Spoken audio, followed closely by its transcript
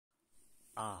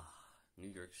New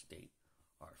York State,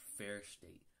 our fair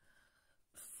state.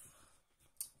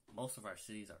 Most of our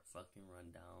cities are fucking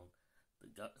run down.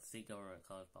 The state government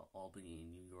calls about Albany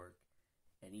and New York,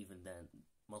 and even then,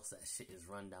 most of that shit is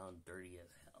run down, dirty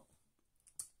as hell.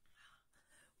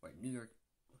 Where New York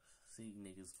City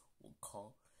niggas will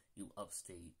call you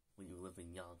upstate when you live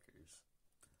in Yonkers,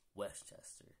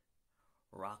 Westchester,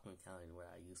 Rockland County, where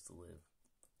I used to live,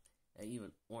 and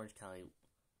even Orange County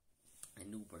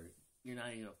and Newburgh. You're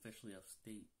not even officially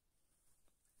upstate.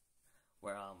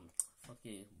 Where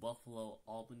fucking Buffalo,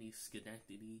 Albany,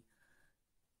 Schenectady,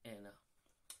 and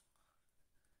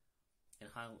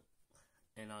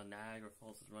Niagara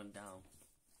Falls is run down.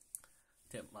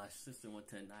 My sister went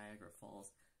to Niagara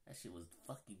Falls. That shit was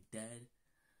fucking dead,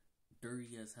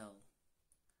 dirty as hell.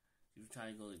 She was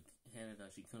trying to go to Canada,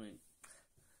 she couldn't.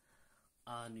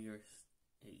 New York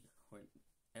State, where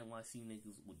NYC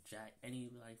niggas would jack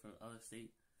anybody from the other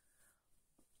state,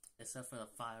 except for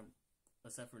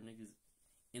niggas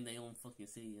in their own fucking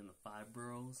city in the 5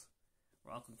 boroughs,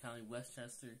 Rockland County,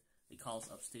 Westchester. They call us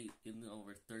upstate in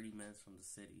over 30 minutes from the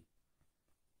city.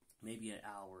 Maybe an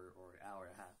hour or an hour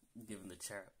and a half, given the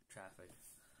traffic.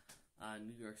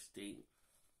 New York State,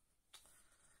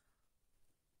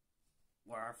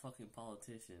 where our fucking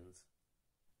politicians,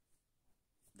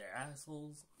 they're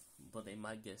assholes, but they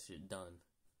might get shit done.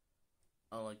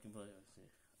 Unlike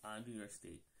New York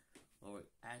State, where we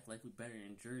act like we're better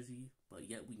than Jersey, but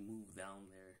yet we move down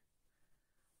there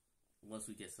once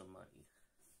we get some money.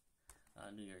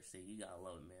 New York State, you gotta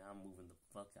love it, man. I'm moving the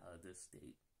fuck out of this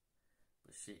state.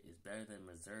 But shit is better than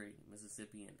Missouri,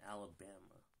 Mississippi, and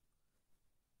Alabama.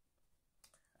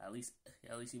 At least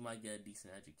you might get a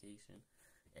decent education.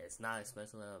 It's not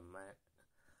expensive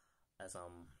as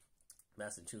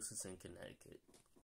Massachusetts and Connecticut.